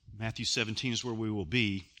Matthew 17 is where we will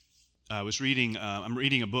be. I'm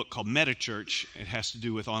reading a book called Metachurch. It has to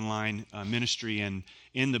do with online ministry, and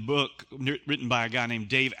in the book, written by a guy named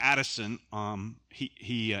Dave Addison,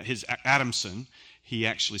 Adamson, he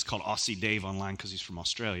actually is called Aussie Dave online because he's from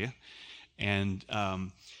Australia, and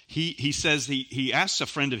he says he asks a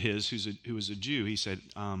friend of his who was a Jew. He said,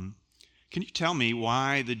 "Can you tell me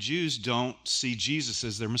why the Jews don't see Jesus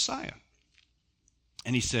as their Messiah?"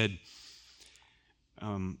 And he said,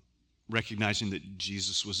 recognizing that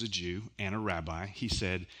Jesus was a Jew and a rabbi, he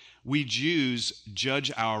said, "We Jews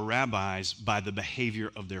judge our rabbis by the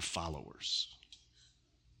behavior of their followers."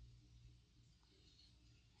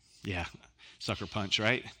 Yeah, sucker punch,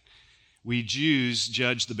 right? We Jews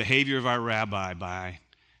judge the behavior of our rabbi by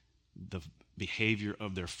the behavior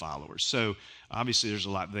of their followers. So obviously there's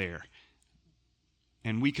a lot there.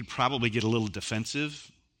 And we could probably get a little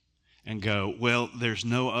defensive and go, well, there's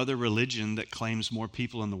no other religion that claims more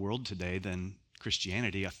people in the world today than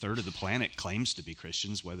Christianity. A third of the planet claims to be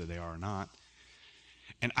Christians, whether they are or not.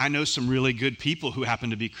 And I know some really good people who happen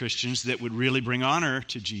to be Christians that would really bring honor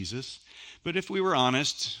to Jesus. But if we were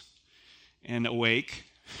honest and awake,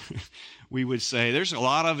 we would say there's a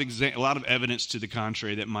lot of evidence to the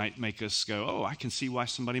contrary that might make us go, oh, I can see why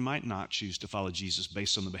somebody might not choose to follow Jesus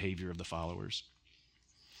based on the behavior of the followers.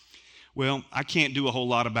 Well, I can't do a whole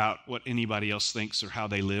lot about what anybody else thinks or how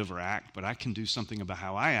they live or act, but I can do something about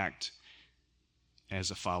how I act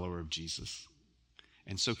as a follower of Jesus.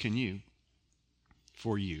 And so can you,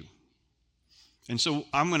 for you. And so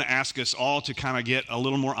I'm going to ask us all to kind of get a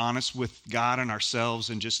little more honest with God and ourselves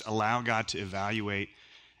and just allow God to evaluate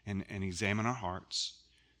and examine our hearts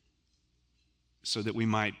so that we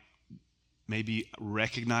might maybe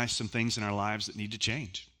recognize some things in our lives that need to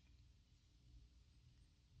change.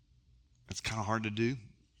 It's kind of hard to do.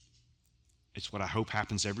 It's what I hope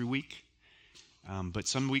happens every week. But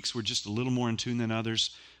some weeks we're just a little more in tune than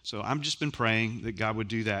others. So I've just been praying that God would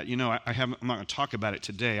do that. You know, I'm not going to talk about it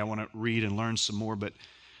today. I want to read and learn some more. But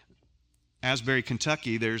Asbury,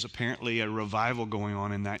 Kentucky, there's apparently a revival going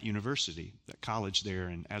on in that university, that college there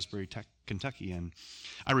in Asbury, Kentucky. And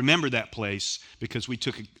I remember that place because we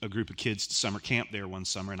took a group of kids to summer camp there one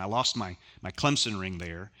summer, and I lost my Clemson ring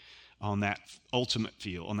there on that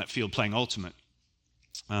field playing Ultimate.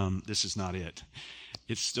 This is not it.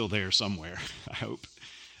 It's still there somewhere, I hope,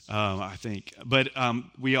 I think. But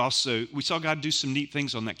we saw God do some neat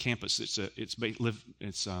things on that campus.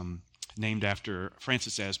 It's named after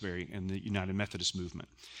Francis Asbury and the United Methodist Movement.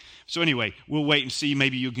 So anyway, we'll wait and see.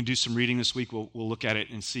 Maybe you can do some reading this week. We'll look at it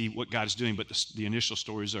and see what God is doing. But the initial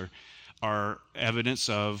stories are evidence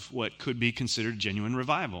of what could be considered genuine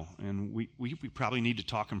revival. And we probably need to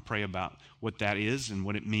talk and pray about what that is and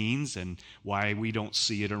what it means and why we don't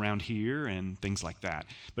see it around here and things like that.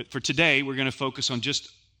 But for today, we're going to focus on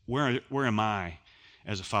just where am I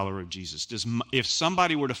as a follower of Jesus? If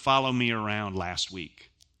somebody were to follow me around last week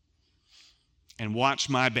and watch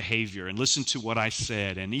my behavior and listen to what I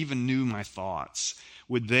said and even knew my thoughts,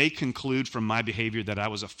 would they conclude from my behavior that I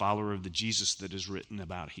was a follower of the Jesus that is written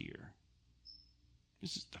about here?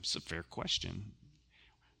 That's a fair question.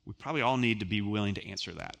 We probably all need to be willing to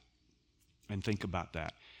answer that and think about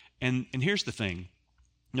that. And here's the thing.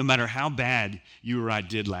 No matter how bad you or I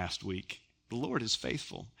did last week, the Lord is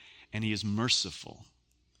faithful and He is merciful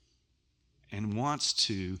and wants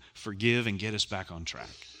to forgive and get us back on track.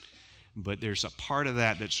 But there's a part of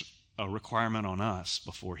that that's a requirement on us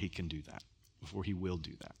before He can do that, before He will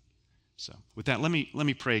do that. So with that, let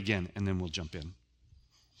me pray again, and then we'll jump in.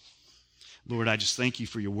 Lord, I just thank You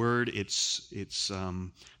for Your word. It's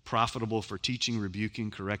profitable for teaching, rebuking,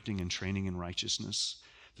 correcting, and training in righteousness,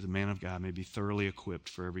 that the man of God may be thoroughly equipped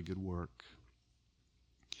for every good work,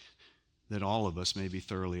 that all of us may be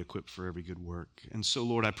thoroughly equipped for every good work. And so,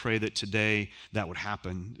 Lord, I pray that today that would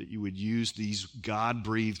happen, that You would use these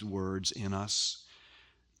God-breathed words in us,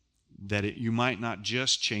 that You might not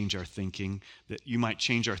just change our thinking, that You might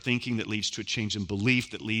change our thinking that leads to a change in belief,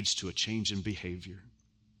 that leads to a change in behavior.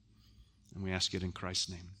 And we ask it in Christ's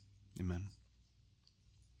name. Amen.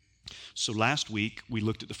 So last week, we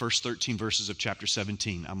looked at the first 13 verses of chapter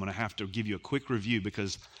 17. I'm going to have to give you a quick review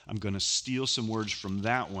because I'm going to steal some words from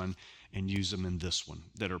that one and use them in this one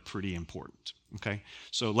that are pretty important. Okay?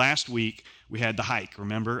 So last week, we had the hike.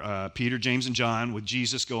 Remember, Peter, James, and John with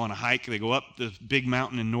Jesus go on a hike. They go up the big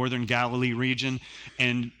mountain in northern Galilee region,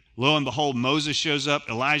 and lo and behold, Moses shows up,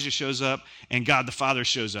 Elijah shows up, and God the Father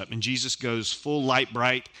shows up. And Jesus goes full light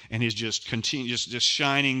bright and is just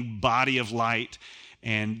shining body of light.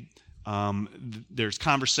 And There's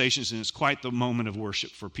conversations, and it's quite the moment of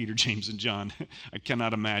worship for Peter, James, and John. I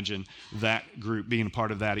cannot imagine that group being a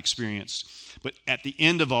part of that experience. But at the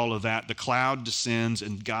end of all of that, the cloud descends,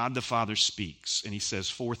 and God the Father speaks, and he says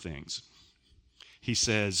 4 things. He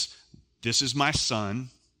says, "This is my Son,"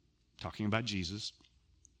 talking about Jesus,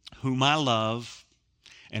 "whom I love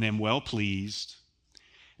and am well pleased."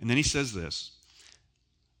 And then he says this,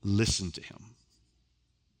 "Listen to him."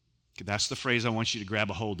 That's the phrase I want you to grab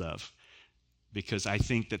a hold of, because I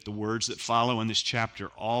think that the words that follow in this chapter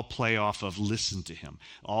all play off of listen to him.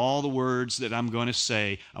 All the words that I'm going to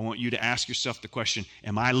say, I want you to ask yourself the question,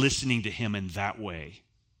 am I listening to him in that way?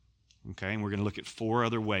 Okay, and we're going to look at 4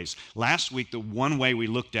 other ways. Last week, the one way we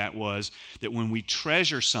looked at was that when we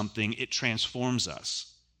treasure something, it transforms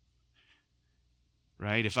us.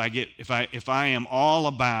 Right? If I am all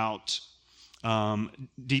about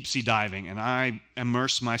deep sea diving, and I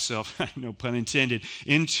immerse myself, no pun intended,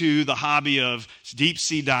 into the hobby of deep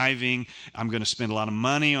sea diving, I'm going to spend a lot of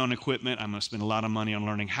money on equipment. I'm going to spend a lot of money on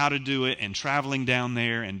learning how to do it and traveling down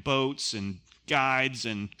there and boats and guides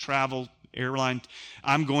and travel airline.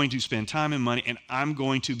 I'm going to spend time and money, and I'm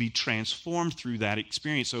going to be transformed through that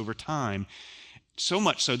experience over time. So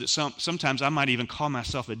much so that sometimes I might even call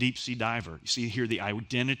myself a deep sea diver. You see here the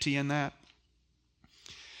identity in that?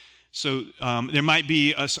 So there might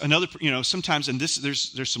be another, sometimes, and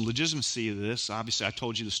there's some legitimacy to this. Obviously, I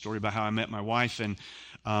told you the story about how I met my wife, and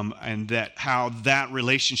that how that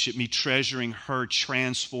relationship, me treasuring her,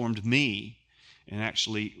 transformed me, and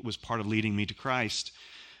actually was part of leading me to Christ.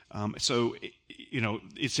 So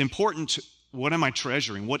it's important. What am I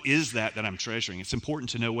treasuring? What is that I'm treasuring? It's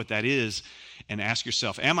important to know what that is, and ask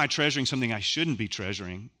yourself, am I treasuring something I shouldn't be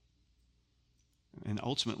treasuring? And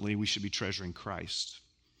ultimately, we should be treasuring Christ.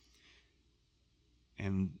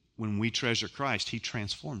 And when we treasure Christ, he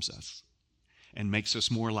transforms us and makes us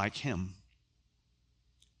more like him.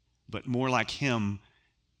 But more like him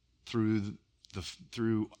through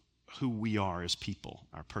who we are as people,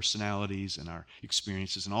 our personalities and our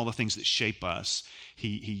experiences and all the things that shape us.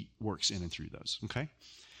 He works in and through those, okay?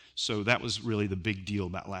 So that was really the big deal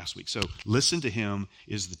about last week. So listen to him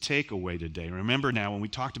is the takeaway today. Remember now, when we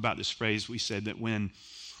talked about this phrase, we said that when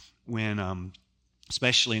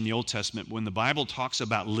especially in the Old Testament, when the Bible talks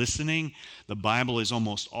about listening, the Bible is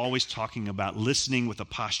almost always talking about listening with a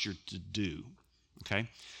posture to do, okay?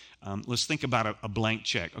 Let's think about a blank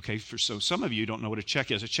check, okay? So some of you don't know what a check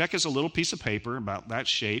is. A check is a little piece of paper about that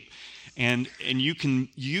shape, and you can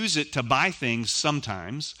use it to buy things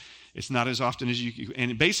sometimes. It's not as often as you,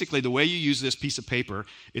 and basically the way you use this piece of paper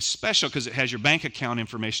is special because it has your bank account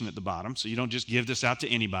information at the bottom, so you don't just give this out to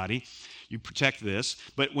anybody. You protect this.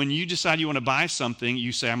 But when you decide you want to buy something,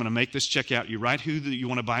 you say, I'm going to make this check out. You write who you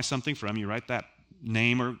want to buy something from. You write that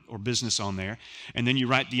name or business on there. And then you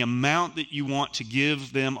write the amount that you want to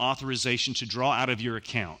give them authorization to draw out of your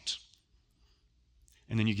account.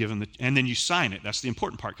 And then you give them and then you sign it. That's the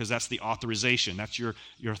important part, because that's the authorization. That's your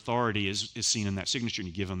authority is seen in that signature, and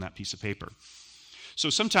you give them that piece of paper. So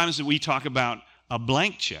sometimes we talk about a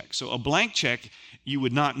blank check. So a blank check, you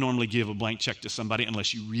would not normally give a blank check to somebody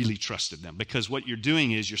unless you really trusted them, because what you're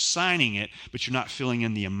doing is you're signing it, but you're not filling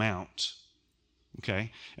in the amount.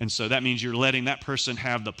 Okay? And so that means you're letting that person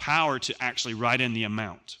have the power to actually write in the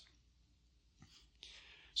amount.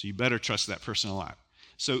 So you better trust that person a lot.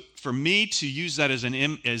 So for me to use that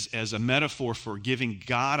as a metaphor for giving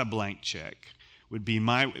God a blank check would be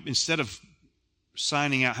instead of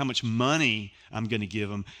signing out how much money I'm going to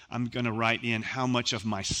give him, I'm going to write in how much of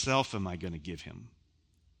myself am I going to give him.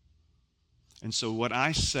 And so what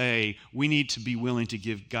I say, we need to be willing to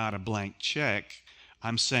give God a blank check.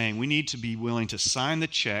 I'm saying we need to be willing to sign the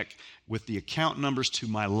check with the account numbers to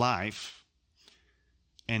my life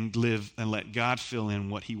and live and let God fill in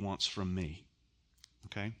what he wants from me.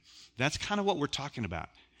 Okay? That's kind of what we're talking about.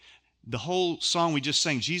 The whole song we just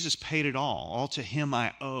sang, Jesus paid it all to him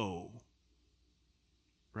I owe.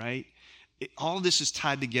 Right? All this is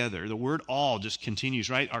tied together. The word all just continues,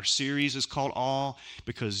 right? Our series is called All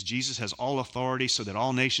because Jesus has all authority so that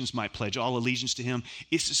all nations might pledge all allegiance to him.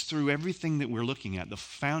 It's just through everything that we're looking at. The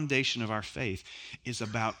foundation of our faith is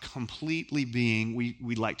about completely being,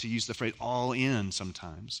 we like to use the phrase all in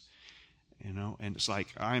sometimes, and it's like,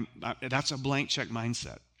 that's a blank check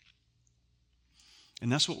mindset.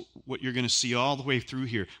 And that's what you're going to see all the way through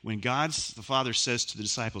here. When God the Father says to the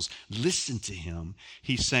disciples, listen to him,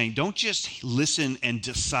 he's saying, don't just listen and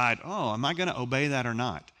decide, am I going to obey that or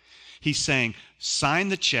not? He's saying, sign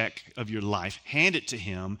the check of your life, hand it to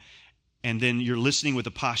him, and then you're listening with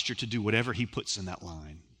a posture to do whatever he puts in that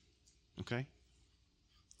line. Okay?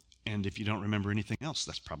 And if you don't remember anything else,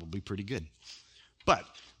 that's probably pretty good. But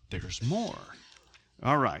There's more.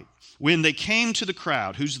 All right. When they came to the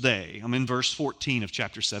crowd, who's they? I'm in verse 14 of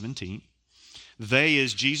chapter 17. They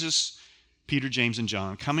is Jesus, Peter, James, and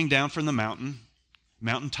John coming down from the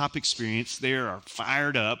mountaintop experience. They are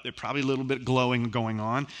fired up. They're probably a little bit glowing going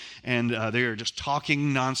on. And they're just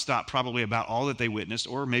talking nonstop probably about all that they witnessed.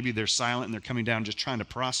 Or maybe they're silent and they're coming down just trying to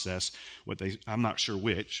process I'm not sure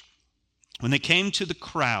which. When they came to the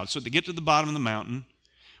crowd, so they get to the bottom of the mountain,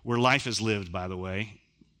 where life is lived, by the way.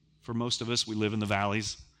 For most of us, we live in the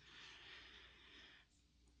valleys.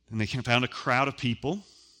 And they found a crowd of people,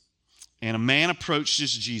 and a man approached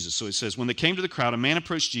Jesus. So it says, when they came to the crowd, a man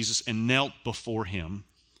approached Jesus and knelt before him.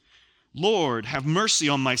 Lord, have mercy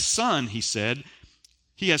on my son, he said.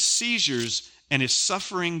 He has seizures and is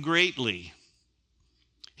suffering greatly.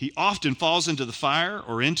 He often falls into the fire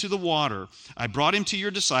or into the water. I brought him to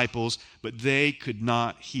your disciples, but they could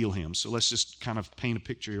not heal him. So let's just kind of paint a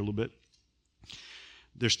picture here a little bit.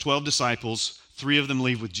 There's 12 disciples. 3 of them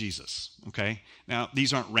leave with Jesus, okay? Now,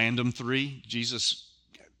 these aren't random 3. Jesus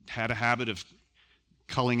had a habit of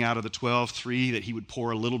culling out of the 12, 3 that he would pour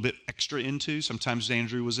a little bit extra into. Sometimes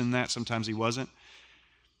Andrew was in that, sometimes he wasn't.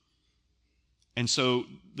 And so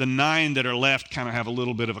the 9 that are left kind of have a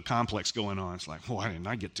little bit of a complex going on. It's like, why didn't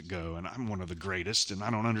I get to go? And I'm one of the greatest, and I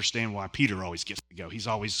don't understand why Peter always gets to go. He's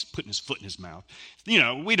always putting his foot in his mouth. You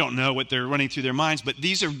know, we don't know what they're running through their minds, but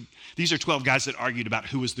these are 12 guys that argued about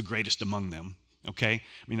who was the greatest among them, okay?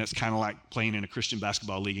 I mean, that's kind of like playing in a Christian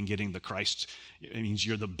basketball league and getting the Christ. It means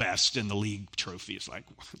you're the best in the league trophy. It's like,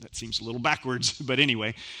 that seems a little backwards, but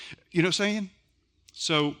anyway. You know what I'm saying?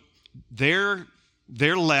 So they're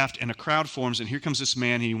left, and a crowd forms, and here comes this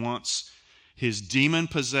man. He wants his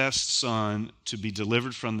demon-possessed son to be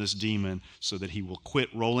delivered from this demon so that he will quit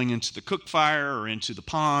rolling into the cook fire or into the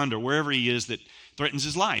pond or wherever he is that threatens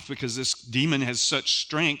his life, because this demon has such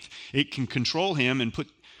strength, it can control him and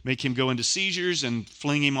make him go into seizures and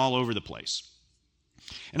fling him all over the place.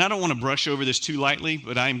 And I don't want to brush over this too lightly,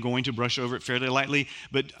 but I am going to brush over it fairly lightly.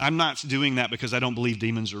 But I'm not doing that because I don't believe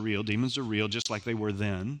demons are real. Demons are real just like they were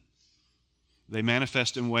then. They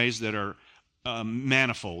manifest in ways that are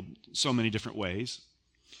manifold, so many different ways.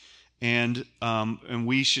 And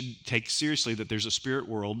we should take seriously that there's a spirit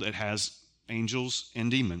world that has angels and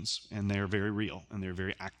demons, and they're very real, and they're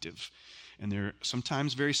very active. And they're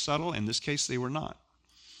sometimes very subtle. In this case, they were not.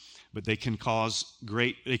 But they can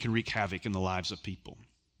they can wreak havoc in the lives of people.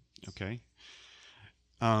 Okay?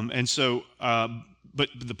 But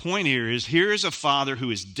the point here is a father who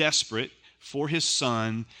is desperate for his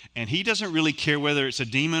son, and he doesn't really care whether it's a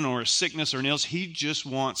demon or a sickness or an illness. He just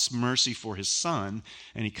wants mercy for his son,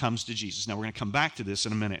 and he comes to Jesus. Now, we're going to come back to this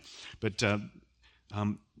in a minute, but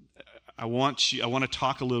I want to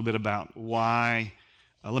talk a little bit about why.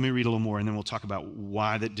 Let me read a little more, and then we'll talk about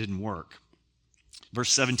why that didn't work.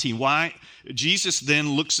 Verse 17, why? Jesus then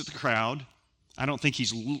looks at the crowd. I don't think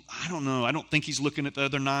he's looking at the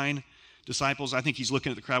other 9 disciples. I think he's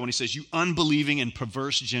looking at the crowd when he says, you unbelieving and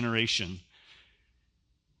perverse generation.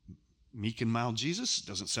 Meek and mild Jesus?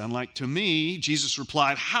 Doesn't sound like to me. Jesus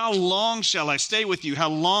replied, how long shall I stay with you? How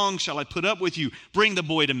long shall I put up with you? Bring the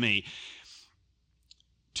boy to me.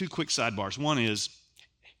 2 quick sidebars. One is,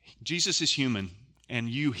 Jesus is human, and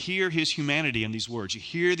you hear his humanity in these words. You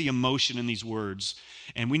hear the emotion in these words,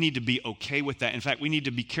 and we need to be okay with that. In fact, we need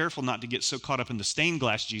to be careful not to get so caught up in the stained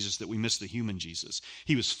glass Jesus that we miss the human Jesus.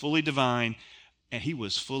 He was fully divine, and he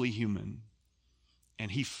was fully human.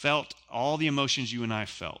 And he felt all the emotions you and I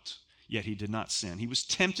felt, yet he did not sin. He was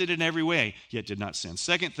tempted in every way, yet did not sin.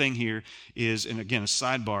 Second thing here is, and again, a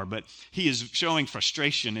sidebar, but he is showing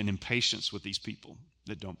frustration and impatience with these people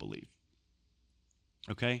that don't believe.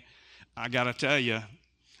 Okay? I got to tell you,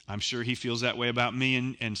 I'm sure he feels that way about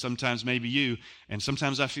me and sometimes maybe you, and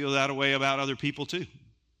sometimes I feel that way about other people too.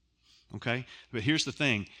 Okay? But here's the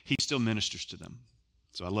thing. He still ministers to them.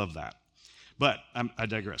 So I love that. But I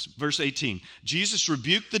digress. Verse 18, Jesus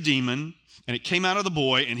rebuked the demon, and it came out of the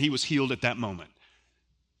boy, and he was healed at that moment.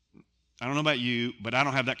 I don't know about you, but I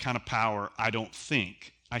don't have that kind of power, I don't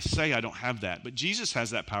think. I say I don't have that, but Jesus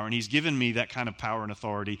has that power, and he's given me that kind of power and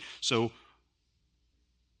authority. So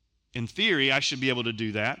in theory, I should be able to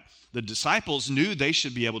do that. The disciples knew they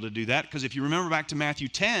should be able to do that, because if you remember back to Matthew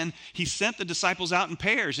 10, he sent the disciples out in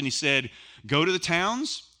pairs, and he said, go to the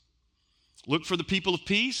towns, look for the people of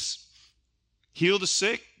peace, heal the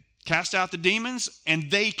sick, cast out the demons, and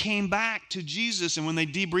they came back to Jesus, and when they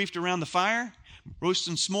debriefed around the fire,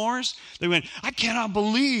 roasting s'mores, they went, I cannot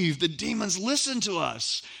believe the demons listened to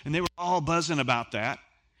us. And they were all buzzing about that.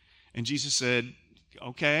 And Jesus said,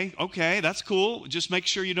 okay, that's cool. Just make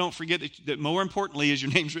sure you don't forget that more importantly is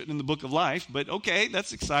your name's written in the book of life. But okay,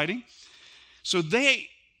 that's exciting. So they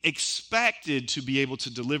expected to be able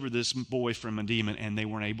to deliver this boy from a demon, and they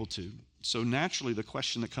weren't able to. So naturally, the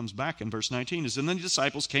question that comes back in verse 19 is, then the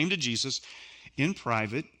disciples came to Jesus in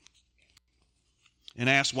private and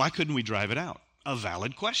asked, why couldn't we drive it out? A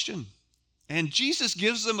valid question. And Jesus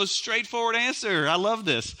gives them a straightforward answer. I love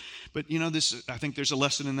this. But I think there's a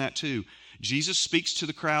lesson in that too. Jesus speaks to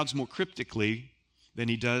the crowds more cryptically than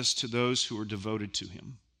he does to those who are devoted to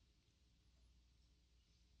him.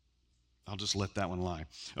 I'll just let that one lie.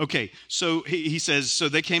 Okay, so he says, so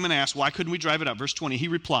they came and asked, why couldn't we drive it out? Verse 20, he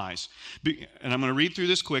replies, and I'm going to read through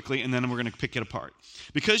this quickly, and then we're going to pick it apart.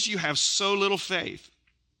 Because you have so little faith,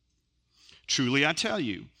 truly I tell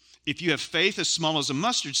you, if you have faith as small as a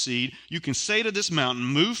mustard seed, you can say to this mountain,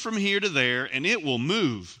 move from here to there, and it will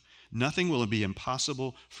move. Nothing will be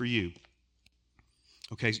impossible for you.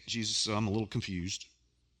 Okay, Jesus, I'm a little confused.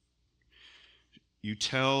 You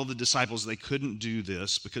tell the disciples they couldn't do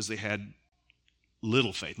this because they had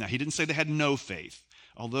little faith. Now, he didn't say they had no faith,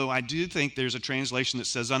 although I do think there's a translation that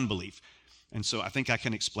says unbelief. And so I think I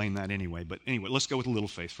can explain that anyway. But anyway, let's go with little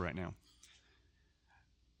faith for right now.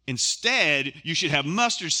 Instead, you should have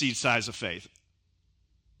mustard seed size of faith.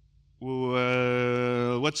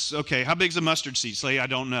 How big is a mustard seed? Say, I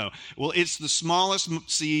don't know. Well, it's the smallest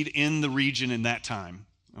seed in the region in that time,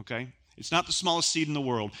 okay? It's not the smallest seed in the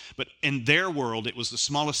world, but in their world, it was the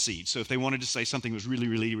smallest seed. So if they wanted to say something was really,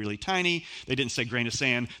 really, really tiny, they didn't say grain of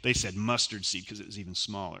sand, they said mustard seed because it was even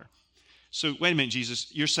smaller. So wait a minute,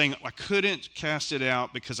 Jesus, you're saying I couldn't cast it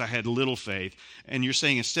out because I had little faith, and you're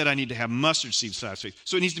saying instead I need to have mustard seed size faith.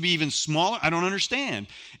 So it needs to be even smaller? I don't understand.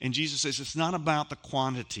 And Jesus says it's not about the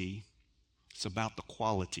quantity, it's about the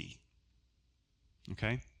quality.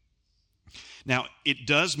 Okay? Now, it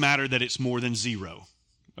does matter that it's more than zero.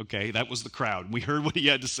 Okay, that was the crowd. We heard what he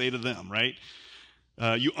had to say to them, right?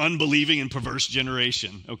 You unbelieving and perverse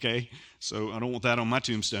generation, okay? So I don't want that on my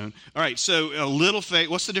tombstone. All right, so little faith,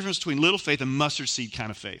 what's the difference between little faith and mustard seed kind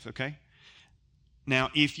of faith, okay? Now,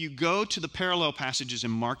 if you go to the parallel passages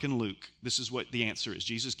in Mark and Luke, this is what the answer is.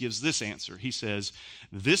 Jesus gives this answer. He says,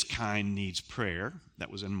 this kind needs prayer. That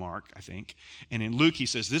was in Mark, I think. And in Luke, he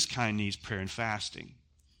says, this kind needs prayer and fasting.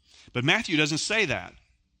 But Matthew doesn't say that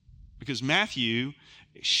because Matthew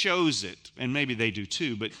shows it, and maybe they do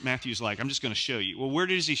too, but Matthew's like, I'm just going to show you. Well, where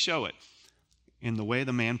does he show it? In the way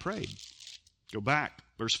the man prayed. Go back,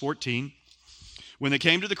 verse 14. When they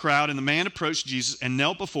came to the crowd, and the man approached Jesus and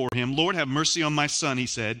knelt before him, Lord, have mercy on my son, he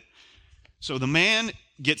said. So the man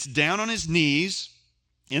gets down on his knees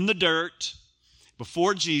in the dirt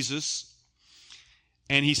before Jesus,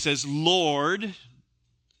 and he says, Lord,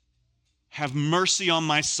 have mercy on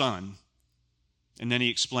my son. And then he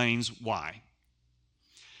explains why.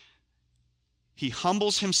 He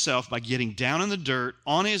humbles himself by getting down in the dirt,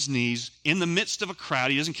 on his knees, in the midst of a crowd.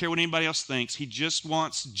 He doesn't care what anybody else thinks. He just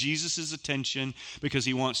wants Jesus' attention because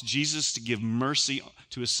he wants Jesus to give mercy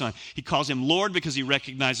to his son. He calls him Lord because he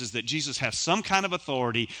recognizes that Jesus has some kind of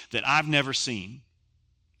authority that I've never seen.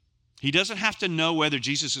 He doesn't have to know whether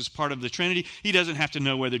Jesus is part of the Trinity. He doesn't have to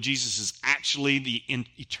know whether Jesus is actually the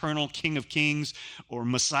eternal King of Kings or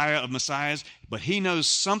Messiah of Messiahs, but he knows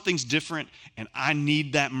something's different, and I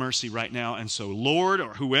need that mercy right now. And so, Lord,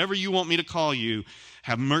 or whoever you want me to call you,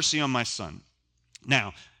 have mercy on my son.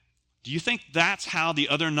 Now, do you think that's how the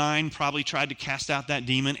other 9 probably tried to cast out that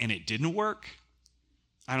demon and it didn't work?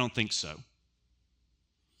 I don't think so.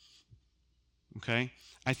 Okay?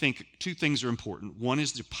 I think 2 things are important. One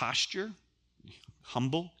is the posture,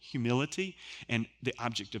 humble, humility, and the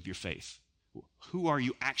object of your faith. Who are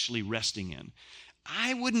you actually resting in?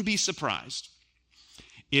 I wouldn't be surprised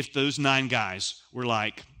if those 9 guys were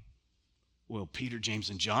like, well, Peter,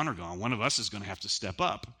 James, and John are gone. One of us is going to have to step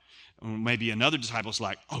up. Or maybe another disciple's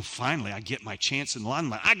like, oh, finally, I get my chance in the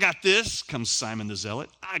limelight. I got this, comes Simon the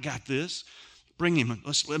Zealot. I got this. Bring him.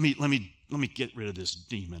 Let me get rid of this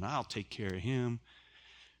demon. I'll take care of him.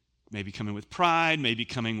 Maybe coming with pride, maybe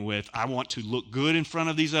coming with, I want to look good in front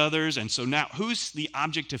of these others. And so now, who's the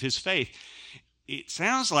object of his faith? It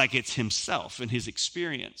sounds like it's himself and his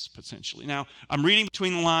experience, potentially. Now, I'm reading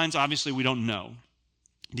between the lines. Obviously, we don't know.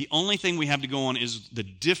 The only thing we have to go on is the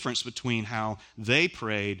difference between how they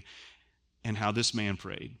prayed and how this man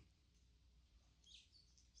prayed.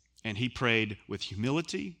 And he prayed with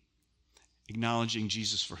humility, acknowledging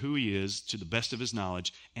Jesus for who he is to the best of his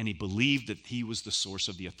knowledge, and he believed that he was the source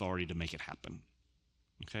of the authority to make it happen.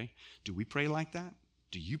 Okay? Do we pray like that?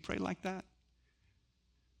 Do you pray like that?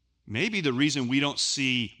 Maybe the reason we don't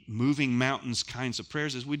see moving mountains kinds of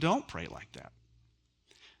prayers is we don't pray like that.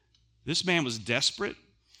 This man was desperate,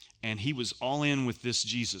 and he was all in with this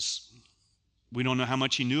Jesus. We don't know how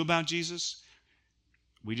much he knew about Jesus.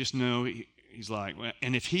 We just know He's like, well,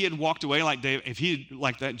 and if he had walked away like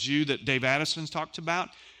like that Jew that Dave Addison's talked about,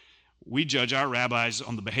 we judge our rabbis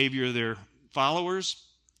on the behavior of their followers.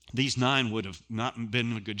 These 9 would have not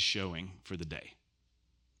been a good showing for the day,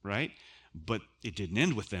 right? But it didn't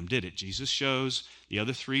end with them, did it? Jesus shows, the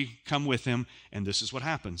other 3 come with him, and this is what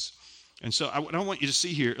happens. And so what I want you to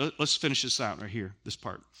see here, let's finish this out right here, this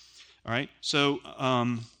part. All right, so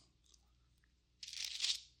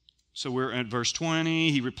we're at verse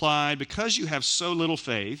 20. He replied, because you have so little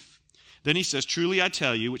faith. Then he says, truly I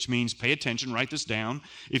tell you, which means pay attention, write this down.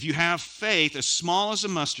 If you have faith as small as a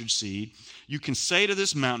mustard seed, you can say to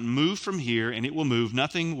this mountain, move from here, and it will move.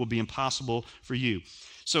 Nothing will be impossible for you.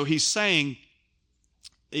 So he's saying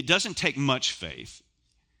it doesn't take much faith.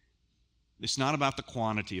 It's not about the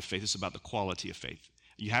quantity of faith. It's about the quality of faith.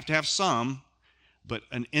 You have to have some, but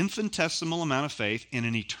an infinitesimal amount of faith in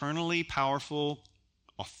an eternally powerful,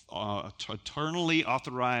 eternally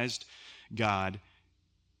authorized God.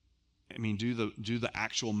 I mean, do the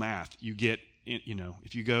actual math. You get,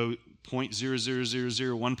 if you go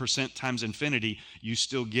 0.00001% times infinity, you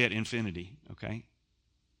still get infinity, okay?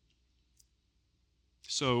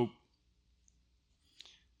 So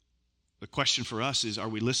the question for us is, are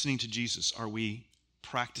we listening to Jesus? Are we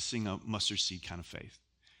practicing a mustard seed kind of faith?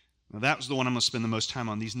 Now, that was the one I'm going to spend the most time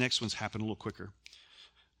on. These next ones happen a little quicker.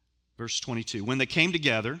 Verse 22, when they came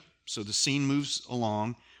together, so the scene moves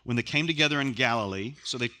along, when they came together in Galilee,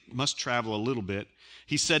 so they must travel a little bit,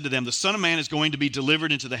 he said to them, the Son of Man is going to be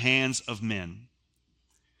delivered into the hands of men.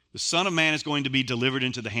 The Son of Man is going to be delivered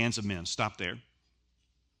into the hands of men. Stop there.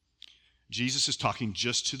 Jesus is talking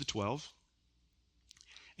just to the 12,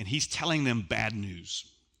 and he's telling them bad news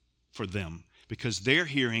for them because they're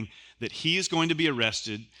hearing that he is going to be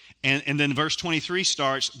arrested, and then verse 23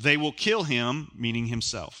 starts, they will kill him, meaning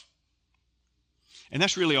himself. And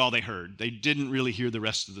that's really all they heard. They didn't really hear the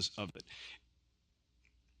rest of it.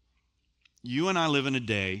 You and I live in a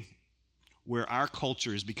day where our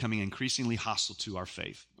culture is becoming increasingly hostile to our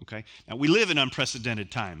faith, okay? Now, we live in unprecedented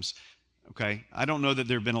times, okay? I don't know that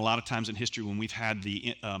there have been a lot of times in history when we've had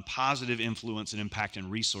the positive influence and impact and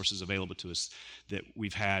resources available to us that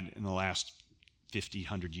we've had in the last 50,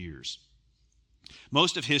 100 years.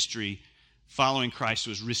 Most of history, following Christ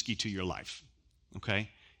was risky to your life, okay?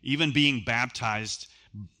 Even being baptized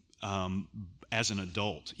as an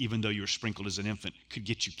adult, even though you were sprinkled as an infant, could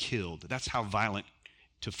get you killed. That's how violent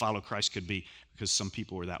to follow Christ could be, because some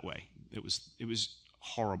people were that way. It was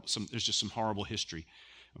horrible. There's just some horrible history.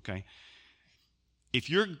 Okay,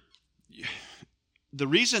 the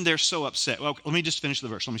reason they're so upset. Well, let me just finish the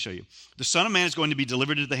verse. Let me show you. The Son of Man is going to be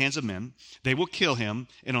delivered into the hands of men. They will kill him,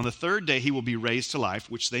 and on the 3rd day he will be raised to life,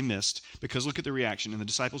 which they missed, because look at the reaction. And the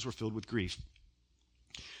disciples were filled with grief.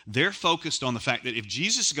 They're focused on the fact that if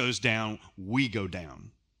Jesus goes down, we go down.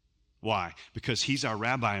 Why? Because he's our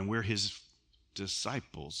rabbi and we're his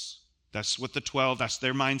disciples. That's what the 12, that's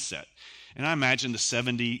their mindset. And I imagine the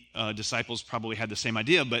 70 disciples probably had the same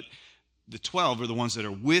idea, but the 12 are the ones that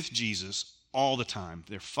are with Jesus all the time.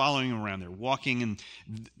 They're following him around. They're walking, and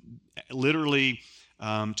literally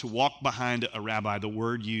to walk behind a rabbi, the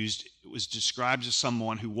word used was described as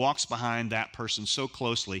someone who walks behind that person so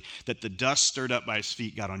closely that the dust stirred up by his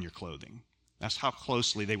feet got on your clothing. That's how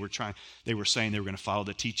closely they were saying they were going to follow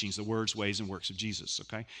the teachings, the words, ways, and works of Jesus,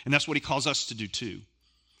 okay? And that's what he calls us to do too.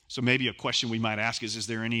 So maybe a question we might ask is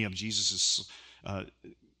there any of Jesus'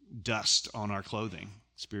 dust on our clothing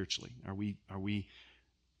spiritually? Are we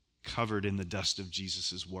covered in the dust of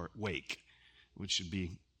Jesus' wake? Which should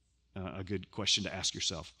be a good question to ask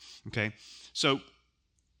yourself, okay? So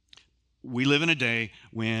we live in a day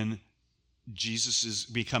when Jesus is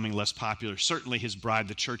becoming less popular. Certainly his bride,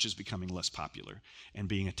 the church, is becoming less popular and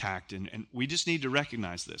being attacked. And we just need to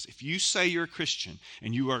recognize this. If you say you're a Christian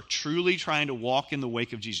and you are truly trying to walk in the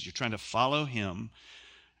wake of Jesus, you're trying to follow him,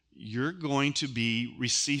 you're going to be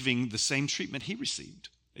receiving the same treatment he received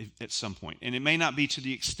at some point. And it may not be to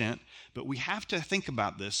the extent, but we have to think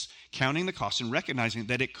about this, counting the cost and recognizing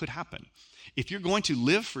that it could happen. If you're going to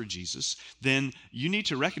live for Jesus, then you need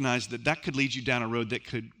to recognize that that could lead you down a road that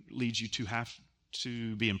could lead you to have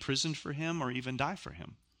to be imprisoned for him or even die for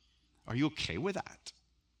him. Are you okay with that?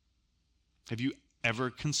 Have you ever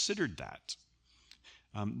considered that?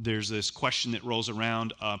 There's this question that rolls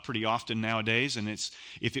around pretty often nowadays, and it's,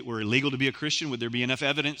 if it were illegal to be a Christian, would there be enough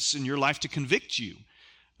evidence in your life to convict you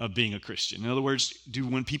of being a Christian? In other words,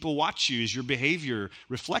 when people watch you, is your behavior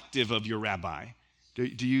reflective of your rabbi?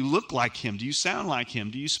 Do you look like him? Do you sound like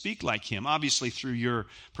him? Do you speak like him? Obviously through your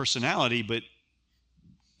personality, but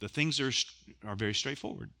the things are very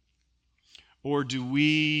straightforward. Or do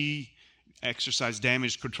we exercise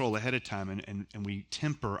damage control ahead of time, and we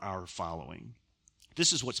temper our following.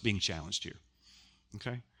 This is what's being challenged here.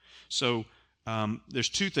 Okay? So there's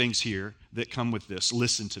two things here that come with this.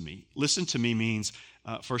 Listen to me. Listen to me means,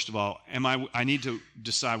 first of all, I need to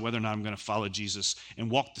decide whether or not I'm going to follow Jesus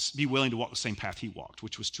and be willing to walk the same path he walked,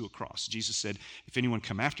 which was to a cross. Jesus said, if anyone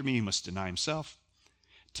come after me, he must deny himself,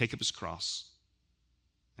 take up his cross.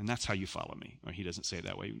 And that's how you follow me. Or he doesn't say it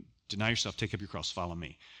that way. Deny yourself, take up your cross, follow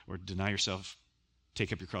me. Or deny yourself,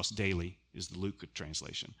 take up your cross daily is the Luke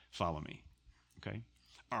translation. Follow me. Okay?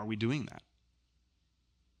 Are we doing that?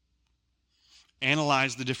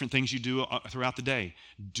 Analyze the different things you do throughout the day.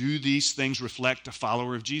 Do these things reflect a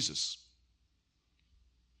follower of Jesus?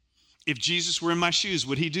 If Jesus were in my shoes,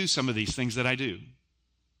 would he do some of these things that I do?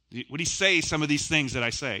 Would he say some of these things that I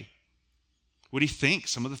say? Would he think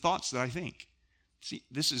some of the thoughts that I think? See,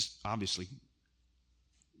 this is obviously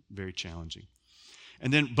very challenging.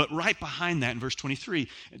 And then, but right behind that in verse 23,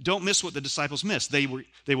 don't miss what the disciples missed. They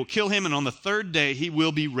will kill him, and on the third day he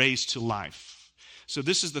will be raised to life. So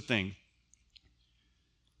this is the thing.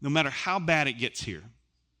 No matter how bad it gets here,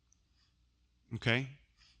 okay,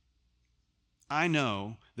 I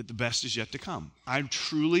know that the best is yet to come. I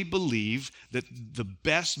truly believe that the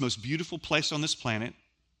best, most beautiful place on this planet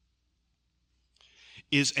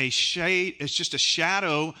is it's just a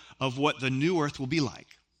shadow of what the new earth will be like.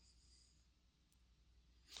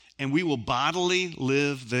 And we will bodily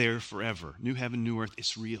live there forever. New heaven, new earth,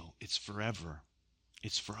 it's real. It's forever.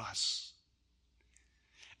 It's for us.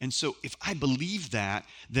 And so if I believe that,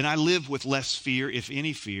 then I live with less fear, if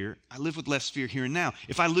any fear. I live with less fear here and now.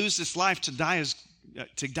 If I lose this life, to die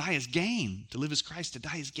is gain. To live as Christ, to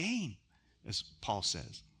die is gain, as Paul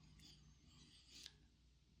says.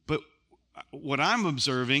 But what I'm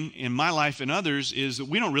observing in my life and others is that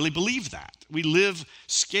we don't really believe that. We live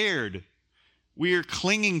scared. We are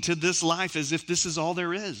clinging to this life as if this is all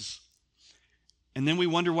there is. And then we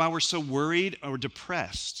wonder why we're so worried or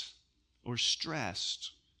depressed or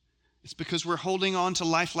stressed. It's because we're holding on to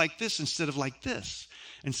life like this instead of like this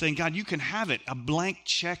and saying, God, you can have it. A blank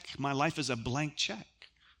check. My life is a blank check.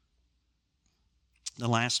 The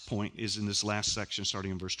last point is in this last section,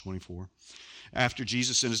 starting in verse 24. After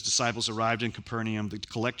Jesus and his disciples arrived in Capernaum, the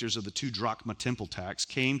collectors of the 2 drachma temple tax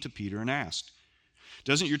came to Peter and asked,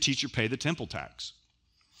 doesn't your teacher pay the temple tax?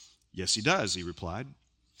 Yes, he does, he replied.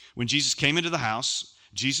 When Jesus came into the house,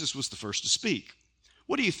 Jesus was the first to speak.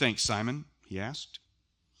 What do you think, Simon? He asked.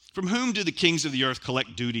 From whom do the kings of the earth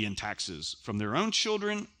collect duty and taxes? From their own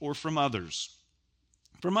children or from others?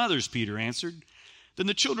 From others, Peter answered. Then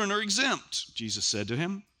the children are exempt, Jesus said to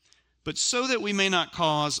him. But so that we may not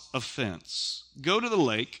cause offense, go to the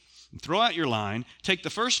lake and throw out your line, take the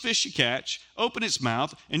first fish you catch, open its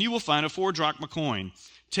mouth, and you will find a 4 drachma coin.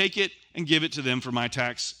 Take it and give it to them for my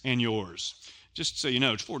tax and yours. Just so you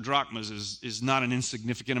know, 4 drachmas is not an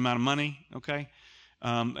insignificant amount of money, okay?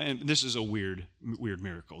 And this is a weird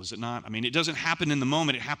miracle, is it not? I mean, it doesn't happen in the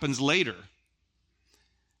moment. It happens later.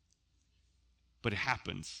 But it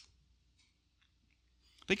happens.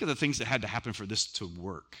 Think of the things that had to happen for this to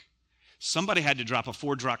work. Somebody had to drop a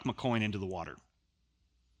 4 drachma coin into the water.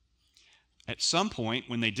 At some point,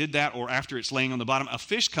 when they did that, or after it's laying on the bottom, a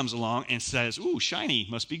fish comes along and says, ooh, shiny,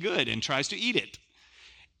 must be good, and tries to eat it.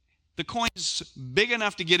 The coin is big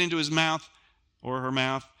enough to get into his mouth or her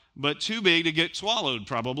mouth, but too big to get swallowed,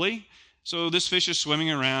 probably. So this fish is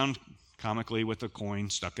swimming around, comically, with the coin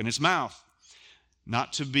stuck in his mouth.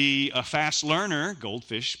 Not to be a fast learner,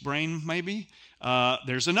 goldfish brain maybe,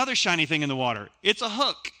 there's another shiny thing in the water. It's a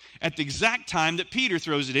hook. At the exact time that Peter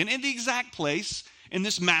throws it in the exact place in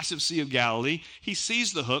this massive Sea of Galilee, he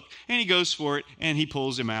sees the hook, and he goes for it, and he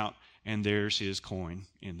pulls him out, and there's his coin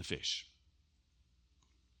in the fish.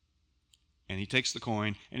 And he takes the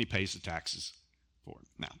coin, and he pays the taxes for it.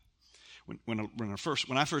 Now, when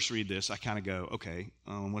I first read this, I kind of go, okay,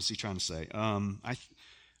 what's he trying to say?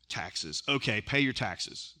 Taxes. Okay, pay your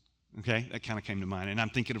taxes. Okay, that kind of came to mind. And I'm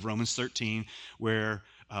thinking of Romans 13, where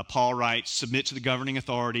Paul writes, submit to the governing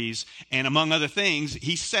authorities. And among other things,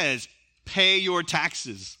 he says, pay your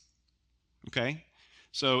taxes. Okay?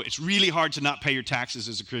 So it's really hard to not pay your taxes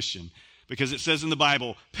as a Christian, because it says in the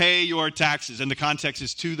Bible, pay your taxes. And the context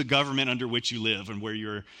is to the government under which you live and where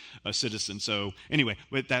you're a citizen. So anyway,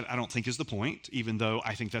 but that I don't think is the point, even though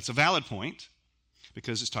I think that's a valid point,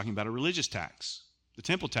 because it's talking about a religious tax. The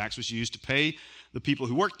temple tax was used to pay the people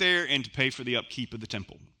who worked there and to pay for the upkeep of the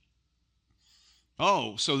temple.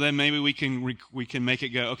 Oh, so then maybe we can make it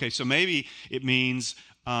go, okay, so maybe it means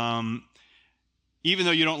even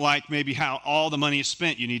though you don't like maybe how all the money is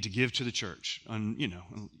spent, you need to give to the church, and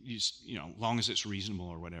long as it's reasonable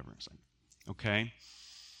or whatever. It's like, okay.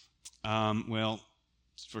 Well,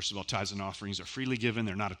 first of all, tithes and offerings are freely given.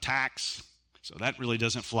 They're not a tax. So that really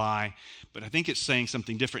doesn't fly. But I think it's saying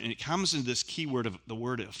something different. And it comes into this key word of the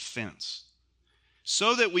word offense.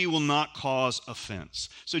 So that we will not cause offense.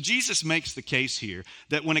 So Jesus makes the case here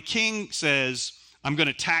that when a king says, I'm going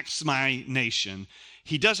to tax my nation,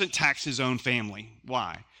 he doesn't tax his own family.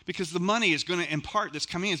 Why? Because the money is going to, in part, that's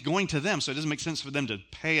coming is going to them. So it doesn't make sense for them to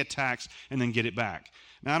pay a tax and then get it back.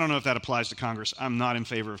 Now, I don't know if that applies to Congress. I'm not in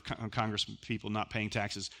favor of Congress people not paying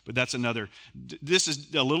taxes, but that's another. This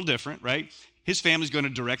is a little different, right? His family's going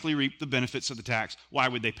to directly reap the benefits of the tax. Why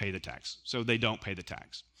would they pay the tax? So they don't pay the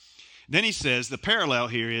tax. Then he says the parallel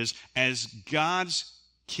here is as God's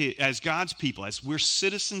people, as we're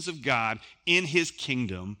citizens of God in his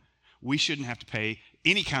kingdom, we shouldn't have to pay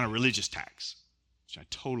any kind of religious tax, which I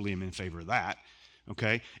totally am in favor of that,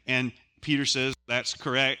 okay? And Peter says, that's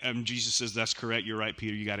correct. Jesus says, that's correct. You're right,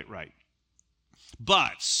 Peter. You got it right.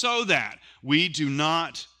 But so that we do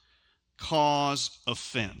not cause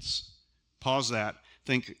offense. Pause that.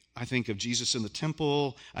 I think of Jesus in the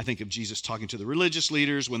temple. I think of Jesus talking to the religious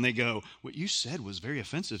leaders when they go, what you said was very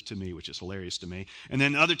offensive to me, which is hilarious to me. And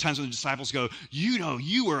then other times when the disciples go,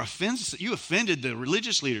 you were offensive. You offended the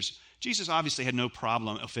religious leaders. Jesus obviously had no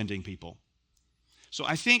problem offending people. So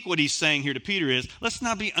I think what he's saying here to Peter is, let's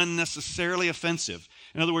not be unnecessarily offensive.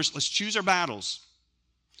 In other words, let's choose our battles.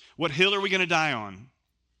 What hill are we going to die on?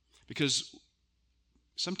 Because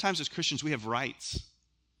sometimes as Christians, we have rights,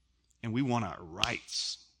 and we want our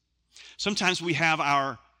rights. Sometimes we have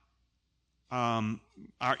our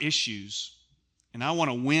issues, and I want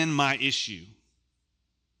to win my issue,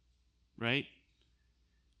 right?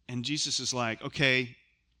 And Jesus is like, okay,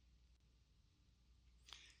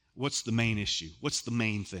 what's the main issue? What's the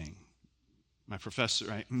main thing? My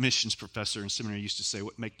professor, missions professor in seminary used to say,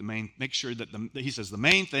 make sure that he says the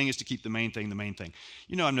main thing is to keep the main thing the main thing.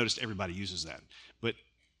 You know, I've noticed everybody uses that, but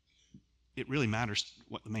it really matters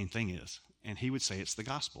what the main thing is. And he would say it's the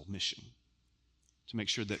gospel mission, to make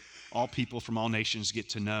sure that all people from all nations get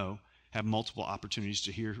to know, have multiple opportunities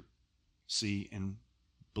to hear, see, and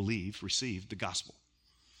believe, receive the gospel.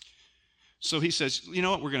 So he says, you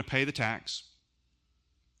know what, we're going to pay the tax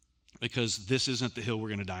because this isn't the hill we're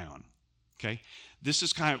going to die on, okay? This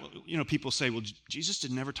is kind of, people say, well, Jesus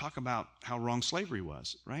didn't ever talk about how wrong slavery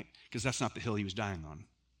was, right? Because that's not the hill he was dying on.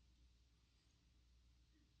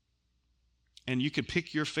 And you could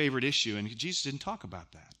pick your favorite issue, and Jesus didn't talk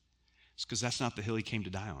about that. It's because that's not the hill he came to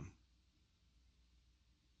die on.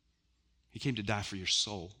 He came to die for your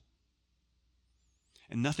soul.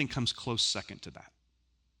 And nothing comes close second to that.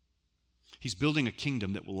 He's building a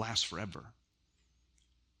kingdom that will last forever.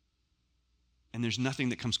 And there's nothing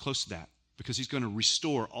that comes close to that because he's going to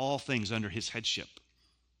restore all things under his headship.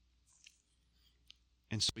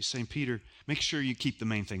 And so he's saying, Peter, make sure you keep the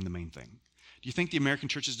main thing the main thing. Do you think the American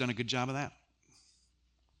church has done a good job of that?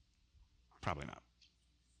 Probably not.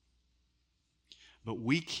 But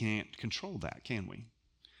we can't control that, can we?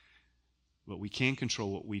 But we can control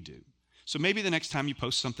what we do. So maybe the next time you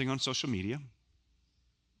post something on social media,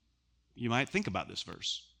 you might think about this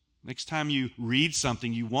verse. Next time you read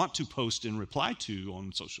something you want to post and reply to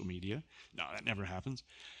on social media, no, that never happens.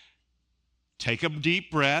 Take a deep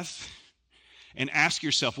breath and ask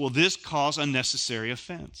yourself, will this cause unnecessary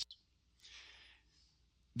offense?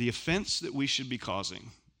 The offense that we should be causing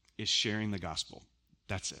is sharing the gospel.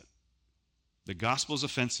 That's it. The gospel is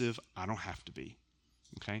offensive. I don't have to be.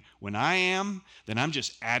 Okay? When I am, then I'm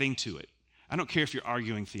just adding to it. I don't care if you're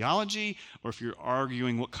arguing theology or if you're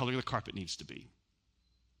arguing what color the carpet needs to be.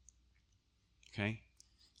 Okay?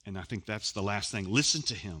 And I think that's the last thing. Listen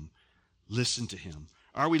to him. Listen to him.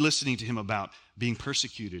 Are we listening to him about being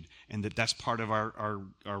persecuted and that's part of our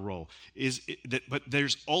role? But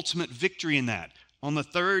there's ultimate victory in that. On the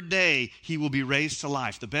third day, he will be raised to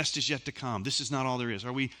life. The best is yet to come. This is not all there is.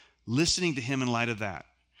 Are we listening to him in light of that?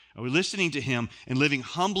 Are we listening to him and living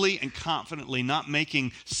humbly and confidently, not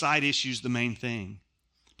making side issues the main thing,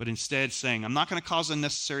 but instead saying, I'm not going to cause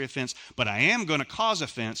unnecessary offense, but I am going to cause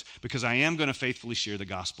offense because I am going to faithfully share the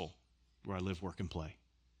gospel where I live, work, and play.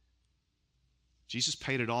 Jesus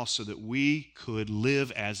paid it all so that we could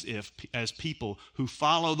live as people who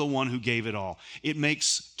follow the one who gave it all. It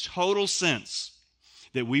makes total sense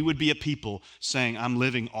that we would be a people saying, I'm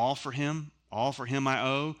living all for him I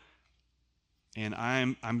owe, and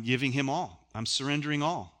I'm giving him all. I'm surrendering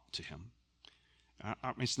all to him.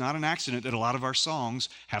 It's not an accident that a lot of our songs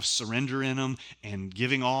have surrender in them and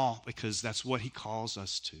giving all, because that's what he calls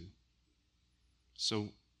us to. So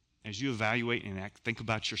as you evaluate and think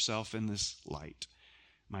about yourself in this light,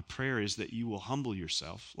 my prayer is that you will humble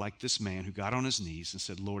yourself like this man who got on his knees and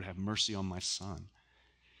said, Lord, have mercy on my son.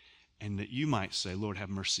 And that you might say, Lord, have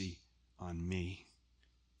mercy on me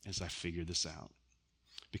as I figure this out.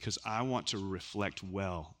 Because I want to reflect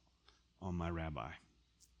well on my rabbi.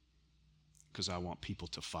 Because I want people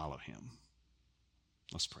to follow him.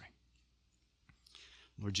 Let's pray.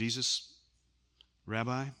 Lord Jesus,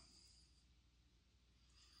 Rabbi,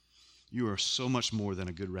 you are so much more than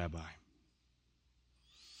a good rabbi.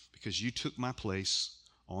 Because you took my place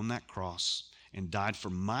on that cross and died for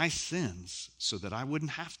my sins so that I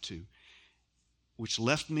wouldn't have to, which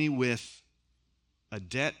left me with a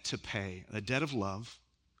debt to pay, a debt of love,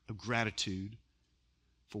 of gratitude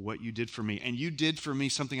for what you did for me. And you did for me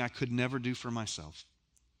something I could never do for myself.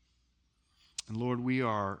 And Lord, we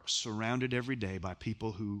are surrounded every day by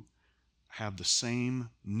people who have the same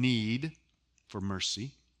need for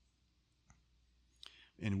mercy.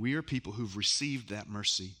 And we are people who've received that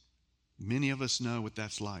mercy. Many of us know what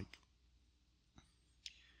that's like.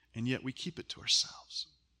 And yet we keep it to ourselves.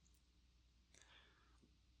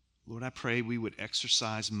 Lord, I pray we would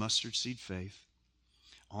exercise mustard seed faith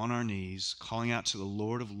on our knees, calling out to the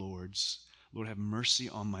Lord of Lords. Lord, have mercy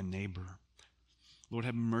on my neighbor. Lord,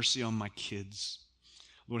 have mercy on my kids.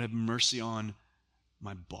 Lord, have mercy on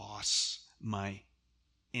my boss, my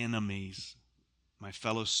enemies, my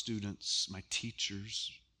fellow students, my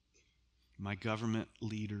teachers, my government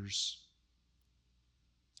leaders.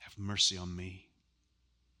 Have mercy on me.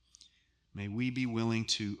 May we be willing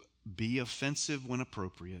to be offensive when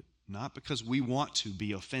appropriate, not because we want to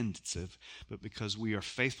be offensive, but because we are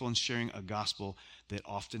faithful in sharing a gospel that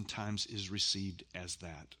oftentimes is received as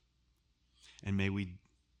that. And may we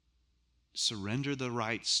surrender the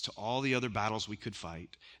rights to all the other battles we could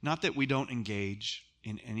fight. Not that we don't engage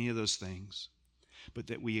in any of those things, but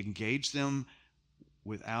that we engage them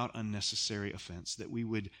without unnecessary offense, that we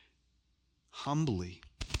would humbly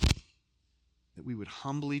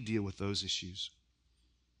deal with those issues,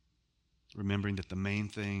 remembering that the main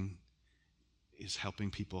thing is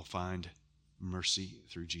helping people find mercy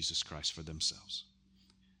through Jesus Christ for themselves.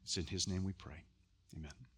 It's in his name we pray. Amen.